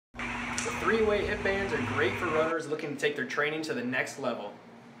3-way hip bands are great for runners looking to take their training to the next level.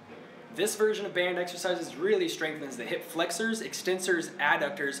 This version of band exercises really strengthens the hip flexors, extensors,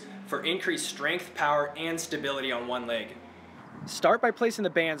 adductors for increased strength, power, and stability on one leg. Start by placing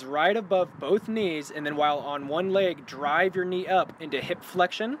the bands right above both knees, and then while on one leg, drive your knee up into hip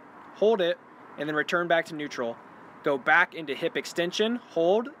flexion, hold it, and then return back to neutral. Go back into hip extension,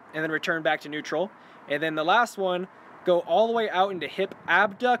 hold, and then return back to neutral. And then the last one, go all the way out into hip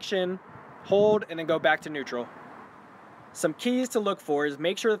abduction, hold, and then go back to neutral. Some keys to look for is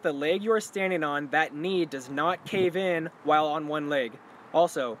make sure that the leg you are standing on, that knee does not cave in while on one leg.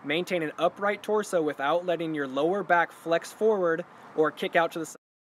 Also, maintain an upright torso without letting your lower back flex forward or kick out to the side.